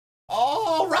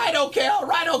All right,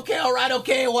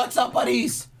 okay. What's up,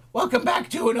 buddies? Welcome back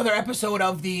to another episode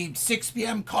of the 6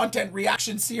 p.m. content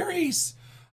reaction series.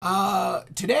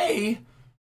 Today,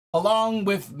 along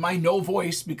with my no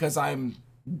voice because I'm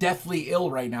deathly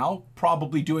ill right now,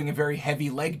 probably doing a very heavy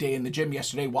leg day in the gym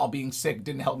yesterday while being sick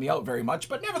didn't help me out very much,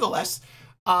 but nevertheless,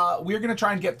 we're going to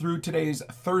try and get through today's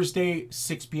Thursday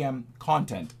 6 p.m.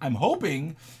 content. I'm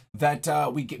hoping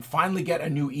that we finally get a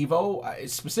new Evo.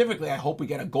 Specifically, I hope we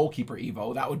get a goalkeeper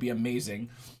Evo. That would be amazing.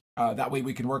 That way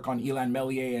we can work on Elan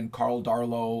Melier and Carl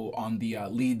Darlow on the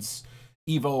Leeds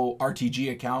Evo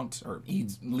RTG account, or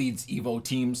Leeds Evo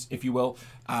teams, if you will.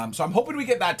 So I'm hoping we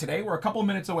get that today. We're a couple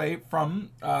minutes away from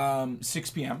 6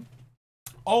 p.m.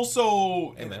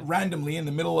 Also, randomly in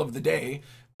the middle of the day,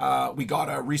 we got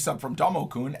a resub from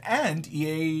Domo-kun, and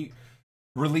EA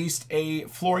released a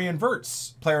Florian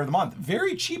Wirtz Player of the Month.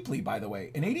 Very cheaply, by the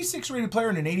way. An 86 rated player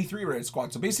and an 83 rated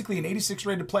squad. So basically an 86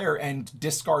 rated player and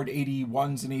discard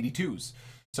 81s and 82s.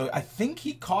 So I think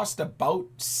he cost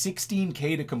about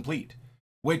 16K to complete,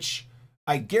 which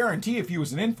I guarantee if he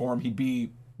was an inform, he'd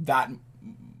be that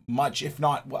much, if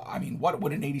not, well, I mean, what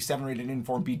would an 87 rated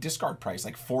inform be discard price?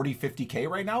 Like 40, 50K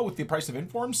right now with the price of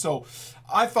informs? So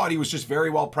I thought he was just very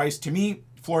well priced. To me,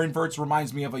 Florian Wirtz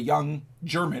reminds me of a young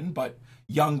German, but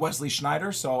young Wesley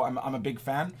Schneider, so I'm a big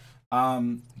fan.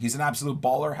 He's an absolute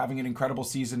baller, having an incredible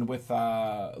season with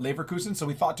Leverkusen, so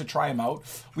we thought to try him out.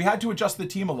 We had to adjust the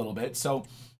team a little bit, so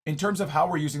in terms of how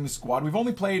we're using the squad, we've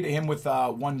only played him with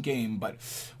one game, but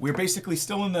we're basically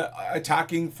still in the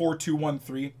attacking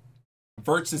 4-2-1-3.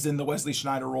 Wirtz is in the Wesley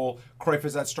Schneider role. Cruyff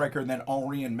is at striker, and then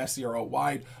Henry and Messi are out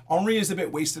wide. Henry is a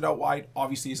bit wasted out wide.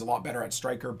 Obviously, he's a lot better at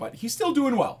striker, but he's still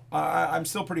doing well. I'm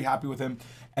still pretty happy with him.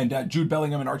 And Jude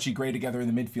Bellingham and Archie Gray together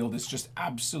in the midfield is just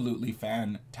absolutely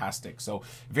fantastic. So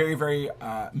very, very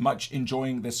much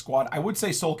enjoying this squad. I would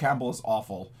say Sol Campbell is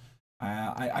awful.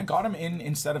 I got him in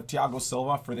instead of Thiago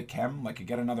Silva for the chem. Like, I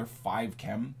get another 5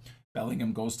 chem.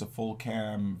 Bellingham goes to full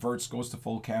chem. Wirtz goes to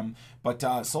full chem. But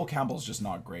Sol Campbell's just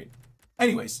not great.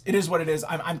 Anyways, it is what it is.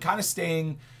 I'm kind of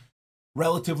staying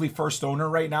relatively first owner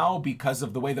right now because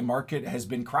of the way the market has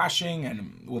been crashing,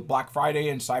 and with Black Friday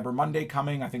and Cyber Monday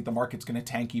coming, I think the market's going to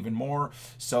tank even more.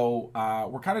 So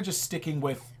we're kind of just sticking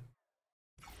with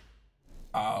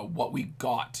what we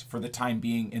got for the time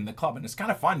being in the club, and it's kind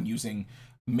of fun using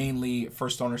mainly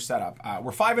first owner setup.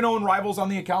 We're 5-0 in rivals on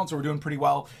the account, so we're doing pretty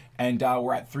well, and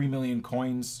we're at 3 million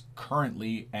coins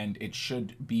currently, and it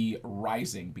should be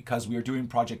rising because we are doing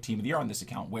Project Team of the Year on this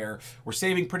account, where we're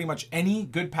saving pretty much any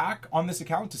good pack on this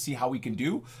account to see how we can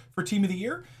do for Team of the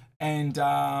Year, and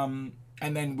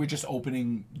then we're just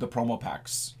opening the promo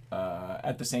packs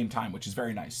at the same time, which is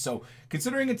very nice. So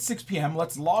considering it's 6 p.m.,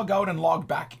 let's log out and log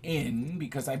back in,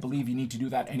 because I believe you need to do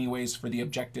that anyways for the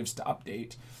objectives to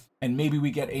update. And maybe we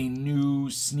get a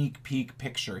new sneak peek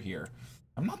picture here.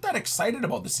 I'm not that excited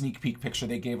about the sneak peek picture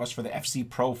they gave us for the FC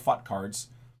Pro FUT cards.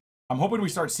 I'm hoping we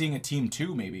start seeing a team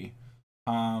 2, maybe.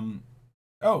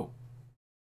 Oh.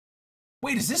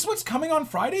 Wait, is this what's coming on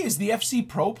Friday? Is the FC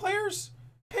Pro players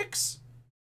picks?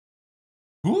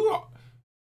 Who?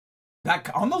 That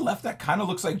on the left, that kind of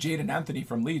looks like Jadon Anthony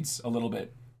from Leeds a little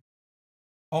bit.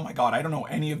 Oh my god, I don't know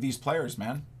any of these players,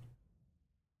 man.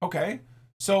 Okay.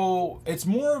 So it's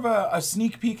more of a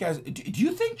sneak peek. As do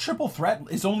you think Triple Threat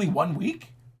is only 1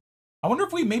 week? I wonder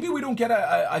if maybe we don't get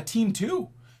a team 2.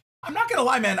 I'm not gonna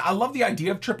lie, man. I love the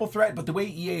idea of Triple Threat, but the way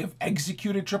EA have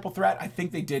executed Triple Threat, I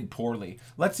think they did poorly.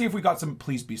 Let's see if we got some.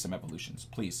 Please be some evolutions,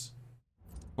 please.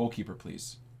 Goalkeeper,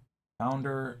 please.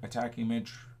 Founder, attack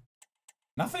image.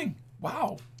 Nothing.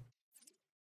 Wow.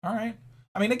 All right.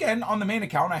 I mean, again, on the main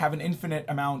account, I have an infinite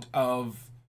amount of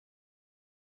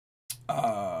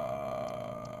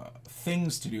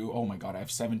things to do. Oh my god, I have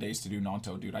 7 days to do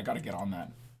Nanto, dude. I gotta get on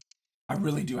that. I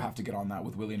really do have to get on that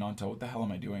with Willie Nanto. What the hell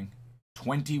am I doing?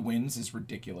 20 wins is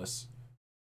ridiculous.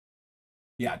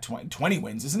 Yeah, 20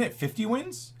 wins. Isn't it 50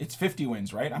 wins? It's 50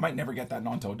 wins, right? I might never get that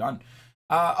Nanto done.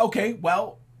 Okay,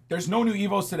 well, there's no new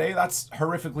Evos today. That's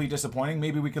horrifically disappointing.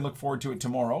 Maybe we can look forward to it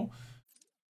tomorrow.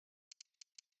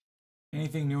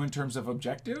 Anything new in terms of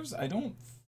objectives? I don't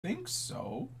think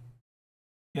so.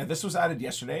 Yeah, this was added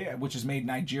yesterday, which has made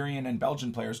Nigerian and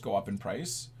Belgian players go up in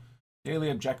price. Daily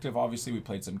objective, obviously, we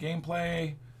played some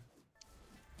gameplay.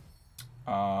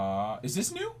 Is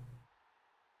this new?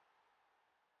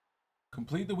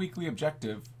 Complete the weekly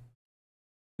objective.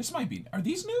 This might be... Are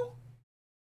these new?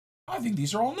 I think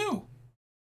these are all new.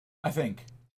 I think.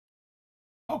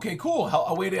 Okay, cool.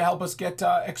 A way to help us get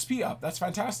XP up. That's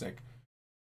fantastic.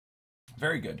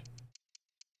 Very good.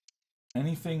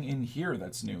 Anything in here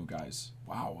that's new, guys?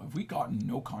 Wow, have we gotten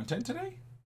no content today?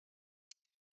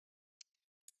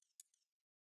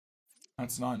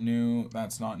 That's not new.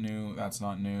 That's not new. That's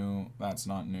not new. That's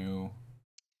not new.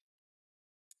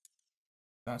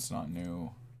 That's not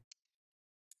new.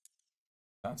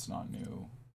 That's not new.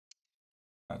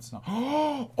 That's not.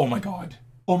 Oh my god.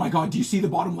 Oh my god. Do you see the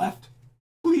bottom left?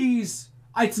 Please.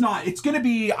 It's not. It's gonna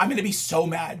be. I'm gonna be so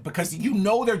mad because you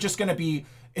know they're just gonna be.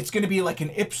 It's gonna be like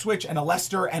an Ipswich and a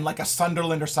Leicester and like a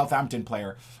Sunderland or Southampton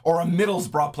player or a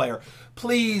Middlesbrough player.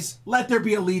 Please let there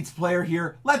be a Leeds player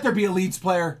here. Let there be a Leeds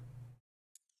player.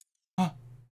 Huh?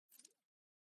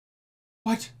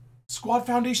 What? Squad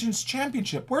Foundations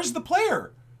Championship. Where's the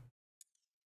player?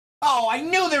 Oh, I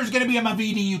knew there was going to be a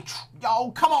Mavidi.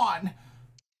 Oh, come on.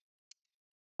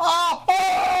 Oh!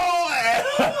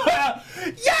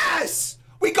 Yes!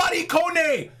 We got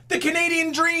Ikone, the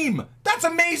Canadian Dream. That's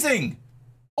amazing.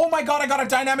 Oh my god, I got a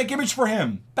dynamic image for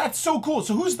him. That's so cool.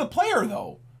 So who's the player,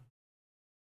 though?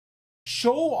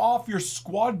 Show off your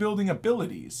squad building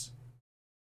abilities.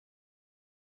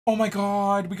 Oh my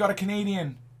god, we got a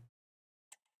Canadian.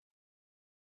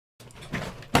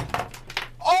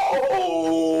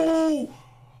 Oh!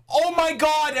 Oh my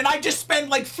god, and I just spent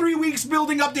like 3 weeks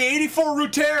building up the 84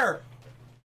 Ruter.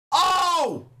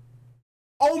 Oh!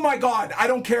 Oh my god, I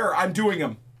don't care. I'm doing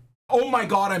him. Oh my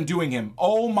god, I'm doing him.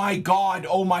 Oh my god,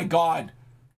 oh my god.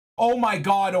 Oh my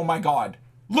god, oh my god.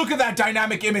 Look at that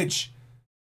dynamic image.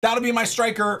 That'll be my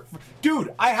striker.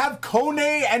 Dude, I have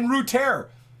Kone and Ruter.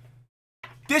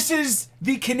 This is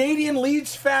the Canadian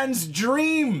Leeds fans'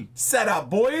 dream setup,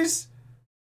 boys.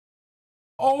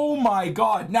 Oh my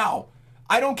god. Now,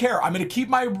 I don't care. I'm going to keep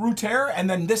my Ruter, and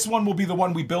then this one will be the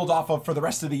one we build off of for the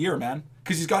rest of the year, man.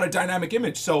 Because he's got a dynamic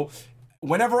image. So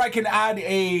whenever I can add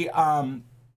a...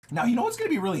 Now, you know what's going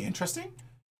to be really interesting?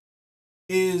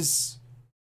 Is...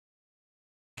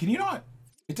 Can you not...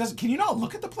 It doesn't... Can you not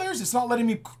look at the players? It's not letting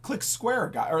me click square,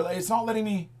 guy. Or it's not letting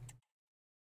me...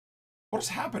 What is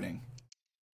happening?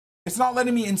 It's not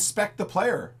letting me inspect the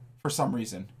player for some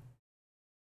reason.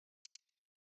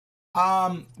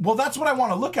 Well, that's what I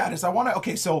want to look at is I want to,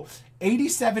 okay, so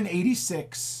 87,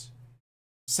 86,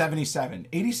 77,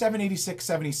 87, 86,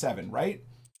 77, right?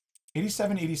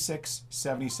 87, 86,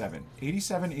 77,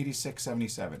 87, 86,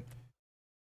 77.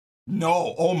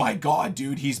 No, oh my God,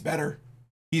 dude, he's better.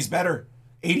 He's better.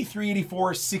 83,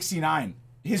 84, 69.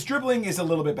 His dribbling is a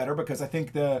little bit better because I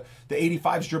think the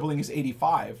 85's dribbling is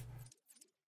 85.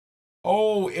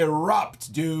 Oh,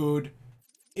 erupt, dude.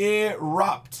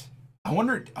 Erupt. I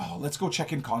wonder, oh, let's go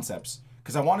check in concepts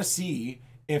because I want to see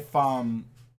if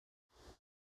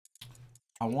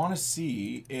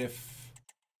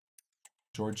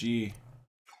Georgie.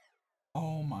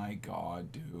 Oh my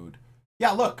God, dude. Yeah,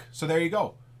 look. So there you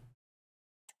go.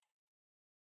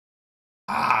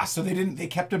 Ah, so they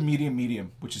kept him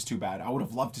medium, which is too bad. I would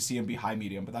have loved to see him be high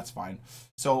medium, but that's fine.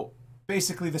 So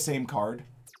basically the same card,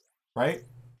 right?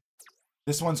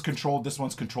 This one's controlled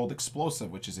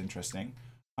explosive, which is interesting.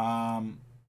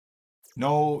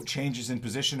 No changes in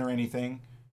position or anything.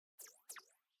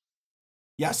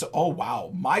 Yeah, so, oh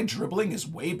wow, my dribbling is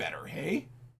way better, hey?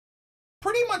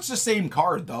 Pretty much the same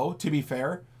card though, to be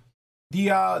fair.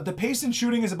 The pace and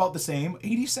shooting is about the same.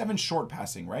 87 short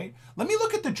passing, right? Let me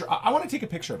look at the, I want to take a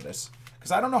picture of this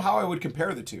because I don't know how I would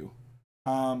compare the two.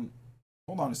 Hold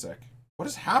on a sec. What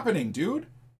is happening, dude?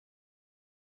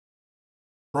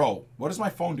 Bro, what is my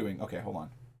phone doing? Okay, hold on.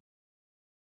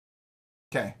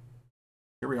 Okay,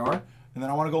 here we are. And then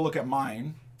I want to go look at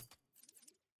mine.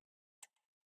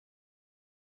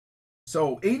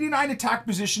 So 89 attack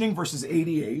positioning versus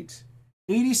 88.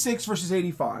 86 versus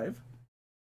 85.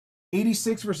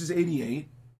 86 versus 88.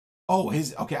 Oh,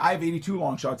 okay, I have 82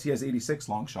 long shots. He has 86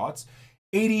 long shots.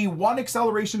 81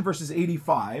 acceleration versus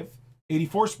 85.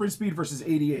 84 sprint speed versus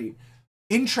 88.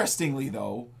 Interestingly,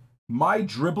 though, my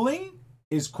dribbling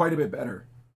is quite a bit better.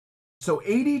 So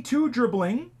 82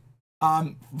 dribbling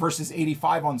versus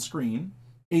 85 on screen.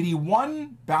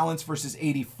 81 balance versus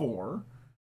 84.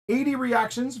 80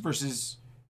 reactions versus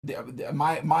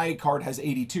my card has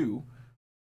 82.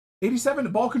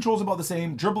 87 ball control is about the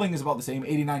same, dribbling is about the same,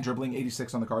 89 dribbling,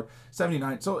 86 on the card,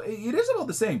 79. So it is about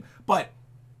the same, but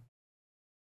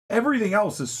everything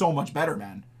else is so much better,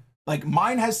 man. Like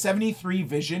mine has 73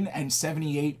 vision and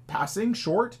 78 passing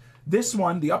short. This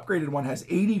one, the upgraded one, has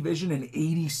 80 vision and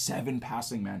 87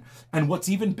 passing, man. And what's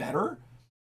even better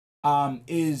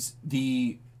is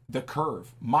the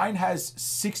curve. Mine has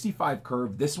 65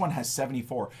 curve. This one has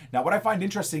 74. Now, what I find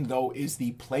interesting, though, is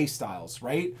the play styles,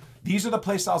 right? These are the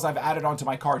play styles I've added onto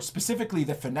my card, specifically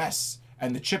the finesse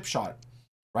and the chip shot,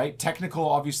 right? Technical,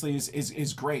 obviously,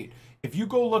 is great. If you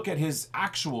go look at his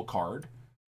actual card,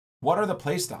 what are the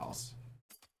play styles?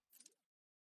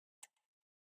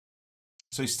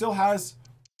 So he still has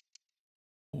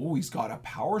Oh, he's got a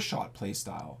power shot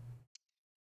playstyle.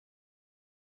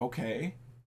 Okay.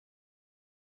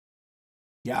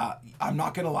 Yeah, I'm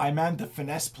not gonna lie, man. The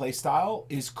finesse playstyle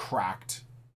is cracked.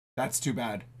 That's too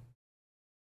bad.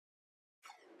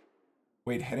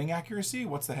 Wait, heading accuracy?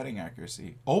 What's the heading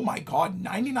accuracy? Oh my god,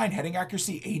 99 heading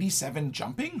accuracy, 87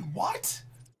 jumping? What?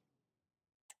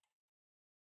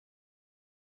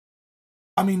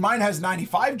 I mean, mine has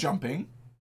 95 jumping.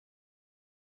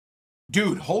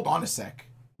 Dude, hold on a sec.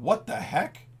 What the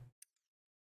heck?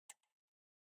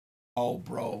 Oh,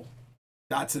 bro.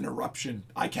 That's an eruption.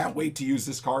 I can't wait to use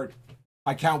this card.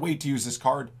 I can't wait to use this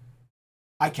card.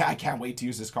 I can't wait to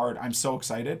use this card. I'm so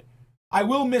excited. I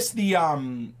will miss the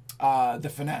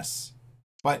finesse,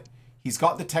 but he's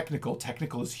got the technical.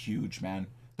 Technical is huge, man.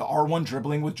 The R1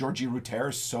 dribbling with Georgie Router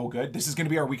is so good. This is going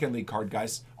to be our weekend league card,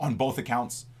 guys, on both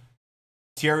accounts.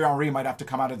 Thierry Henry might have to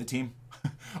come out of the team,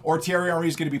 or Thierry Henry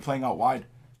is going to be playing out wide.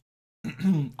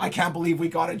 I can't believe we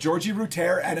got a Georgie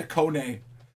Router and a Kone.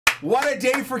 What a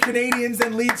day for Canadians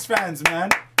and Leeds fans,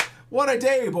 man. What a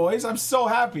day, boys. I'm so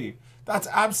happy. That's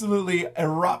absolutely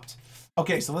erupt.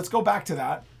 Okay, so let's go back to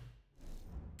that.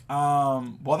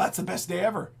 Well, that's the best day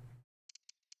ever.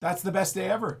 That's the best day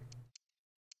ever.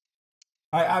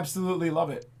 I absolutely love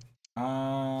it.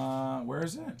 Where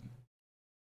is it?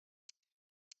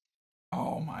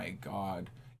 Oh my god.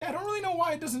 Yeah, I don't really know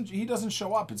why he doesn't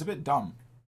show up. It's a bit dumb.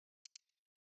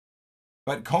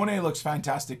 But Kone looks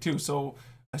fantastic too. So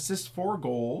assist 4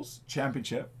 goals,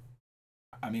 championship.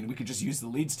 I mean, we could just use the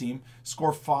Leeds team.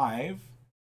 Score 5,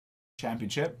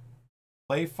 championship.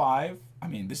 Play 5. I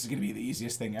mean, this is gonna be the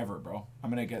easiest thing ever, bro. I'm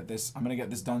gonna get this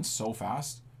done so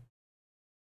fast.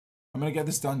 I'm gonna get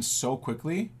this done so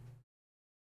quickly.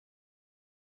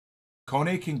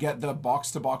 Kone can get the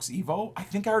box-to-box Evo. I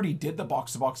think I already did the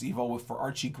box-to-box Evo for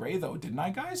Archie Gray, though, didn't I,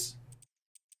 guys?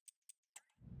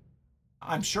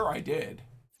 I'm sure I did.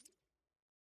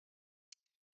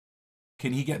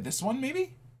 Can he get this one,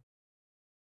 maybe?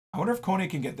 I wonder if Kone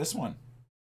can get this one.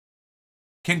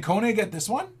 Can Kone get this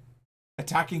one?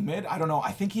 Attacking mid? I don't know.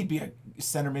 I think he'd be a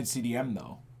center mid CDM,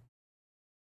 though.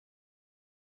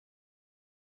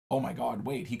 Oh my god,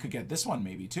 wait. He could get this one,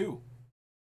 maybe, too.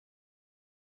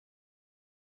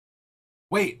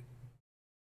 Wait.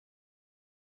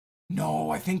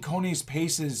 No, I think Kone's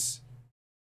pace is...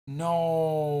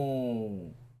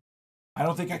 No. I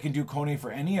don't think I can do Kone for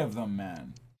any of them,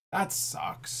 man. That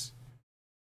sucks.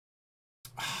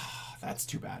 That's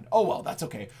too bad. Oh, well, that's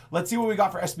okay. Let's see what we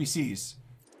got for SBCs.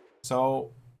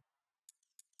 So,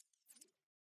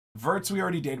 Verts we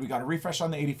already did. We got a refresh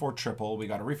on the 84 triple. We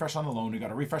got a refresh on the loan. We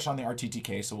got a refresh on the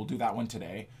RTTK, so we'll do that one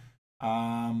today.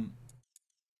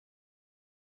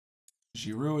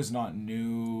 Giroud is not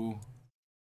new.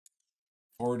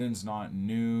 Gordon's not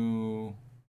new.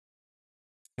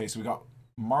 Okay, so we got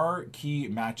marquee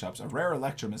matchups. A rare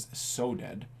Electrum is so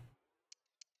dead.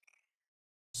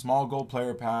 Small gold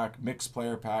player pack, mixed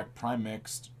player pack, prime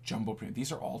mixed, jumbo premium.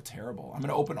 These are all terrible. I'm going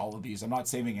to open all of these. I'm not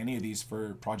saving any of these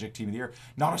for Project Team of the Year.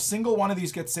 Not a single one of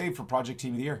these gets saved for Project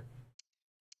Team of the Year.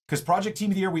 Because Project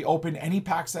Team of the Year, we open any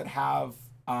packs that have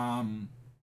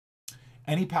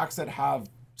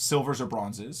silvers or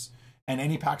bronzes, and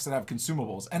any packs that have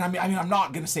consumables. And I mean, I'm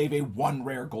not going to save a 1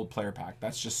 rare gold player pack.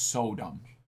 That's just so dumb.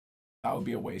 That would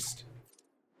be a waste.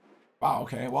 Wow,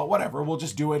 okay. Well, whatever. We'll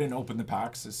just do it and open the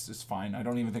packs. It's fine. I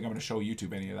don't even think I'm going to show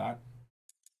YouTube any of that.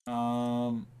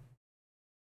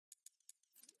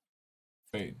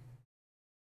 Wait.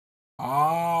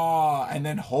 Ah, and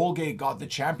then Holgate got the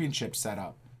championship set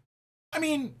up. I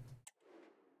mean,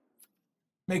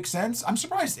 makes sense. I'm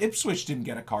surprised Ipswich didn't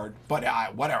get a card, but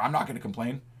whatever. I'm not going to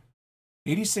complain.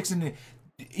 86 and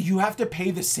you have to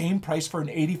pay the same price for an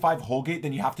 85 Holgate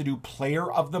than you have to do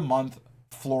Player of the Month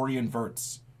Florian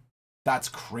Wirtz. That's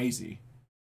crazy.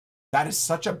 That is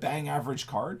such a bang average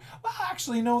card. Well,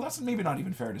 actually, no, that's maybe not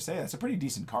even fair to say. That's a pretty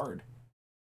decent card.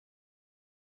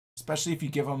 Especially if you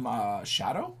give him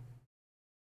Shadow.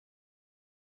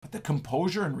 But the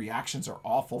composure and reactions are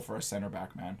awful for a center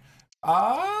back, man.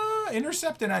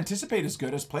 Intercept and Anticipate is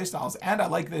good as playstyles. And I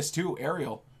like this too.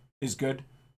 Aerial is good.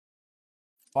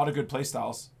 A lot of good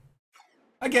playstyles.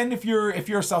 Again, if you're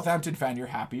a Southampton fan, you're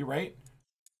happy, right?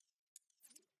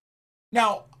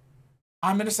 Now,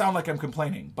 I'm going to sound like I'm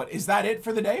complaining, but is that it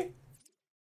for the day?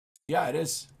 Yeah, it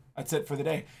is. That's it for the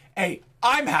day. Hey,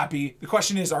 I'm happy. The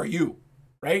question is, are you?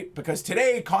 Right? Because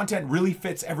today, content really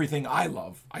fits everything I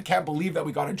love. I can't believe that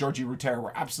we got a Georgie Router.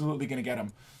 We're absolutely going to get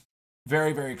him.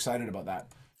 Very, very excited about that.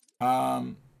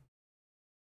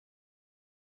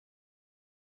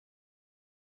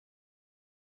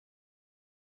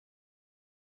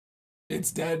 It's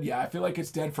dead. Yeah, I feel like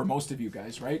it's dead for most of you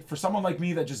guys, right? For someone like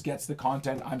me that just gets the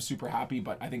content, I'm super happy,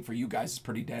 but I think for you guys, it's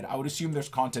pretty dead. I would assume there's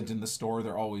content in the store.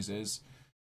 There always is.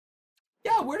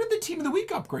 Yeah, where did the Team of the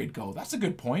Week upgrade go? That's a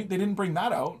good point. They didn't bring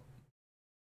that out.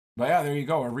 But yeah, there you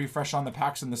go. A refresh on the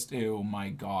packs in this. Oh my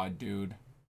god, dude.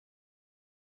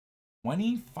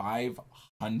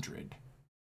 2,500.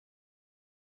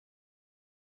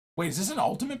 Wait, is this an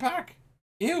ultimate pack?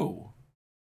 Ew.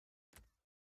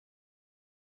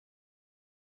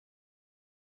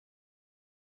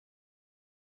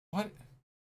 What?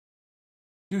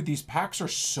 Dude, these packs are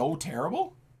so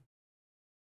terrible.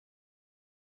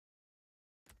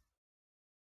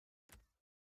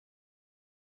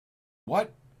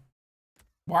 What?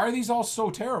 Why are these all so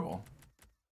terrible?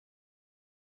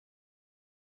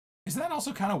 Isn't that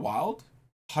also kind of wild?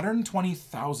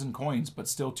 120,000 coins, but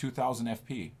still 2,000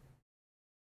 FP.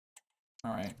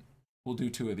 All right, we'll do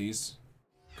 2 of these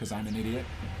because I'm an idiot.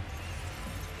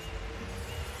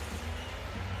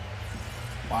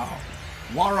 Wow.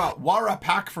 Wara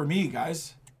pack for me,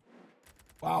 guys.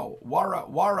 Wow.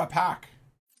 Wara pack.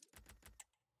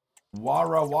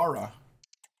 Wara.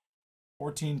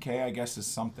 14K, I guess, is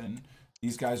something.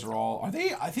 These guys are all... Are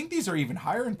they... I think these are even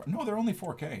higher. No, they're only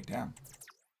 4K. Damn.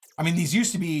 I mean, these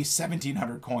used to be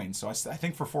 1,700 coins, so I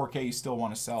think for 4K you still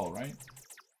want to sell, right?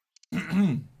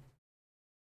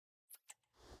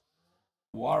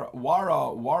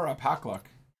 Wara pack luck.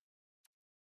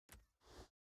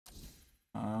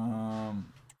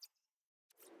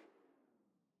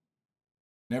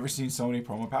 Never seen so many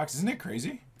promo packs. Isn't it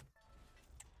crazy?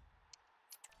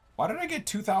 Why did I get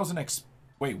 2,000 X?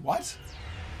 Wait, what?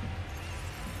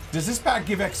 Does this pack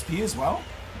give XP as well?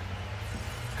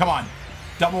 Come on.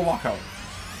 Double walkout.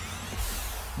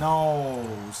 No.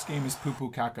 This game is poo-poo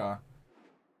caca.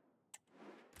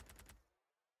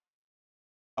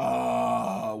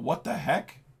 What the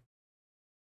heck?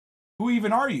 Who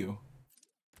even are you?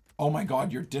 Oh my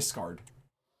god, you're discard.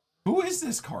 Who is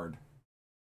this card?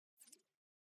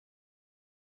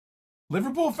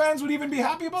 Liverpool fans would even be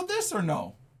happy about this or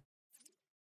no?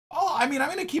 Oh, I mean, I'm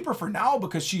going to keep her for now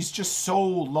because she's just so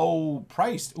low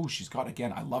priced. Oh, she's got,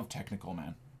 again, I love technical,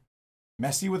 man.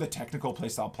 Messi with a technical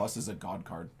playstyle plus is a god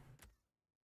card.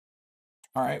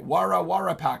 All right,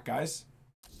 Wara pack, guys.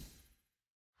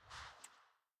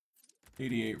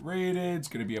 88 rated. It's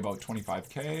going to be about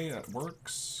 25K. That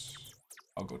works.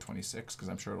 I'll go 26 because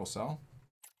I'm sure it'll sell.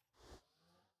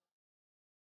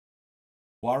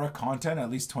 Wara content, at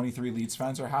least 23 Leeds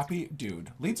fans are happy.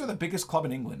 Dude, Leeds are the biggest club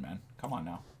in England, man. Come on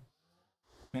now.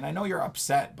 I mean, I know you're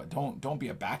upset, but don't be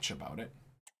a batch about it.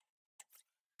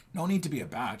 No need to be a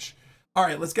batch. All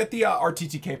right, let's get the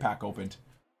RTTK pack opened.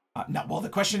 Now, well, the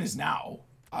question is now.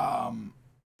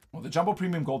 Well, the Jumbo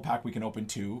Premium Gold pack we can open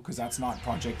too, because that's not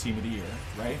Project Team of the Year,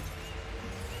 right?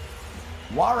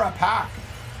 Wara pack.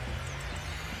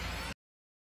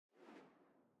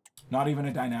 Not even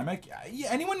a dynamic? Yeah,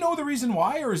 anyone know the reason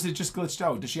why, or is it just glitched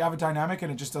out? Does she have a dynamic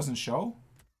and it just doesn't show?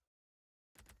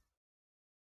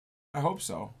 I hope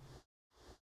so.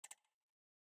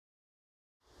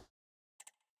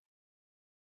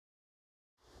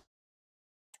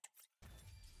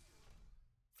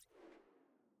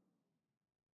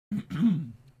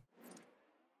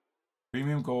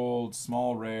 Premium gold,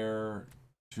 small rare,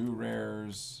 2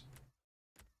 rares.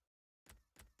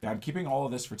 Yeah, I'm keeping all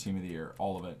of this for Team of the Year.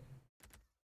 All of it.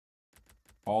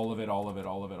 All of it, all of it,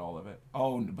 all of it, all of it.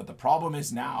 Oh, but the problem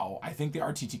is now, I think the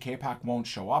RTTK pack won't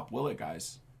show up, will it,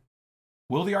 guys?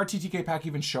 Will the RTTK pack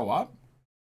even show up?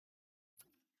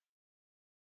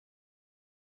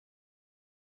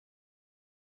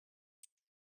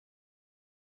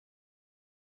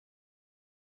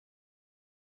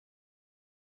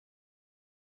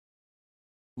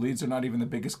 Leeds are not even the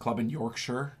biggest club in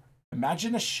Yorkshire.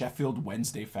 Imagine a Sheffield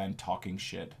Wednesday fan talking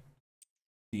shit.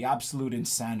 The absolute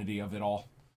insanity of it all.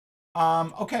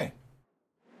 Okay.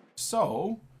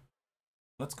 So,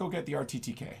 let's go get the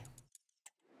RTTK.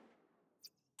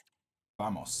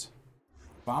 Vamos.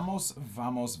 Vamos,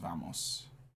 vamos, vamos.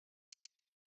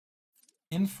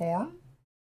 Inform.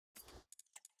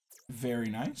 Very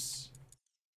nice.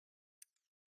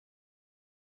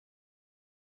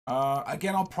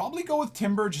 Again, I'll probably go with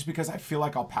Timber just because I feel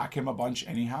like I'll pack him a bunch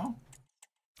anyhow.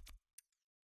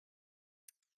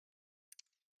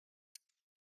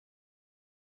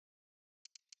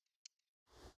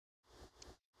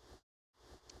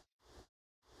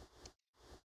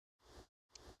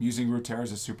 Using Ruter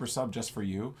as a super sub just for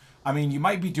you. I mean, you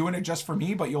might be doing it just for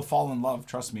me, but you'll fall in love.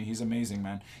 Trust me, he's amazing,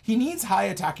 man. He needs high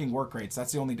attacking work rates.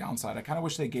 That's the only downside. I kind of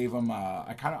wish they gave him.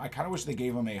 I kind of wish they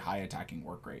gave him a high attacking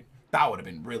work rate. That would have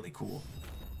been really cool.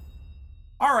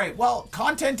 All right, well,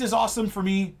 content is awesome for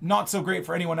me, not so great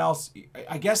for anyone else.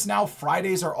 I guess now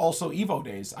Fridays are also Evo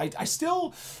days. I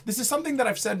still, this is something that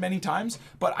I've said many times,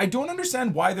 but I don't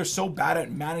understand why they're so bad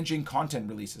at managing content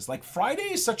releases. Like,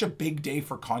 Friday is such a big day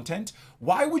for content.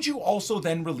 Why would you also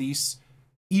then release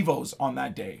Evos on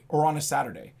that day or on a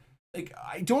Saturday? Like,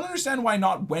 I don't understand why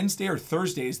not Wednesday or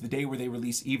Thursday is the day where they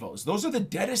release Evos. Those are the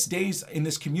deadest days in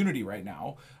this community right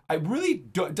now. I really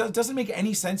doesn't make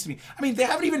any sense to me. I mean,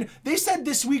 they said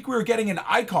this week we were getting an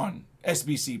icon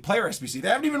SBC, player SBC. They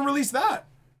haven't even released that.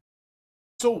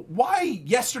 So why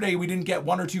yesterday we didn't get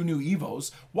 1 or 2 new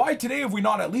Evos? Why today have we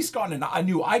not at least gotten a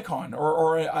new icon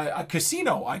or a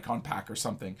casino icon pack or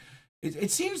something?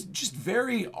 It seems just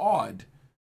very odd.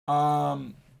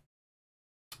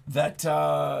 That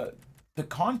the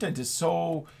content is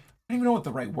so, I don't even know what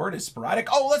the right word is, sporadic.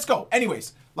 Oh, let's go.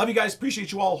 Anyways, love you guys.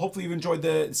 Appreciate you all. Hopefully you've enjoyed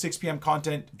the 6 p.m.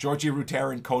 content. Georgie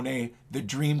Ruter and Kone, the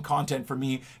dream content for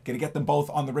me. Gonna get them both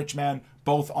on the rich man,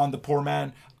 both on the poor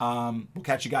man. We'll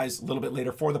catch you guys a little bit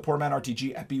later for the poor man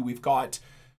RTG Epi. We've got,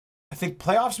 I think,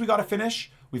 playoffs we got to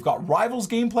finish. We've got rivals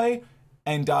gameplay.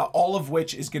 And all of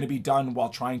which is going to be done while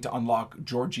trying to unlock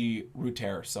Georgie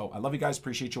Ruter. So I love you guys.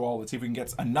 Appreciate you all. Let's see if we can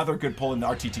get another good pull in the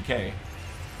RTTK.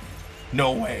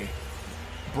 No way.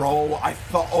 Bro, I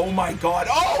thought, oh my God.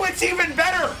 Oh, it's even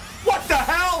better. What the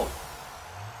hell?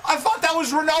 I thought that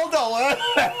was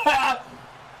Ronaldo.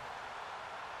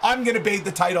 I'm going to bait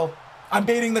the title. I'm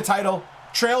baiting the title.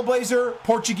 Trailblazer,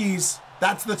 Portuguese.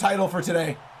 That's the title for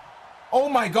today. Oh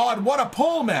my God. What a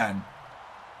pull, man.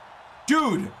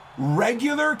 Dude.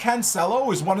 Regular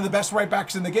Cancelo is one of the best right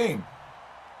backs in the game.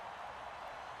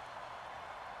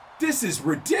 This is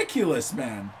ridiculous,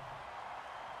 man.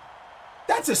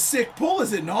 That's a sick pull,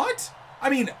 is it not? I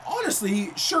mean,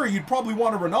 honestly, sure, you'd probably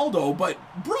want a Ronaldo, but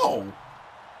bro,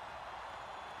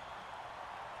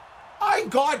 I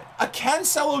got a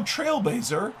Cancelo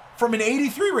Trailblazer from an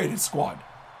 83 rated squad.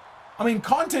 I mean,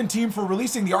 content team for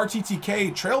releasing the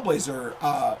RTTK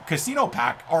Trailblazer casino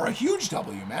pack are a huge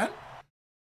W, man.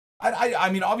 I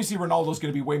mean, obviously Ronaldo's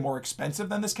going to be way more expensive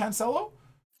than this Cancelo.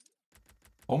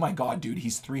 Oh my God, dude,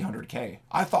 he's 300K.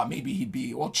 I thought maybe he'd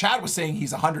be, well, Chad was saying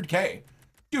he's 100K.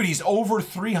 Dude, he's over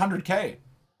 300K.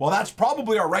 Well, that's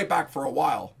probably our right back for a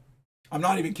while. I'm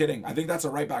not even kidding. I think that's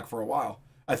a right back for a while.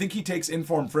 I think he takes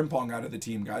Inform Frimpong out of the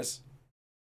team, guys.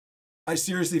 I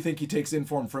seriously think he takes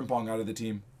Inform Frimpong out of the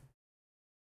team.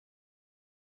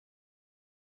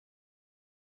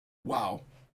 Wow.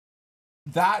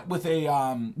 That with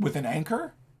an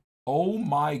anchor? Oh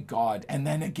my God. And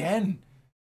then again,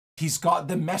 he's got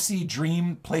the Messi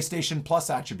Dream PlayStation Plus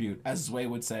attribute, as Zway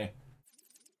would say.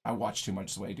 I watch too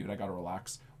much Zway, dude. I gotta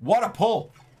relax. What a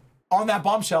pull. On that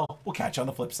bombshell, we'll catch you on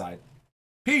the flip side.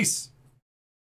 Peace.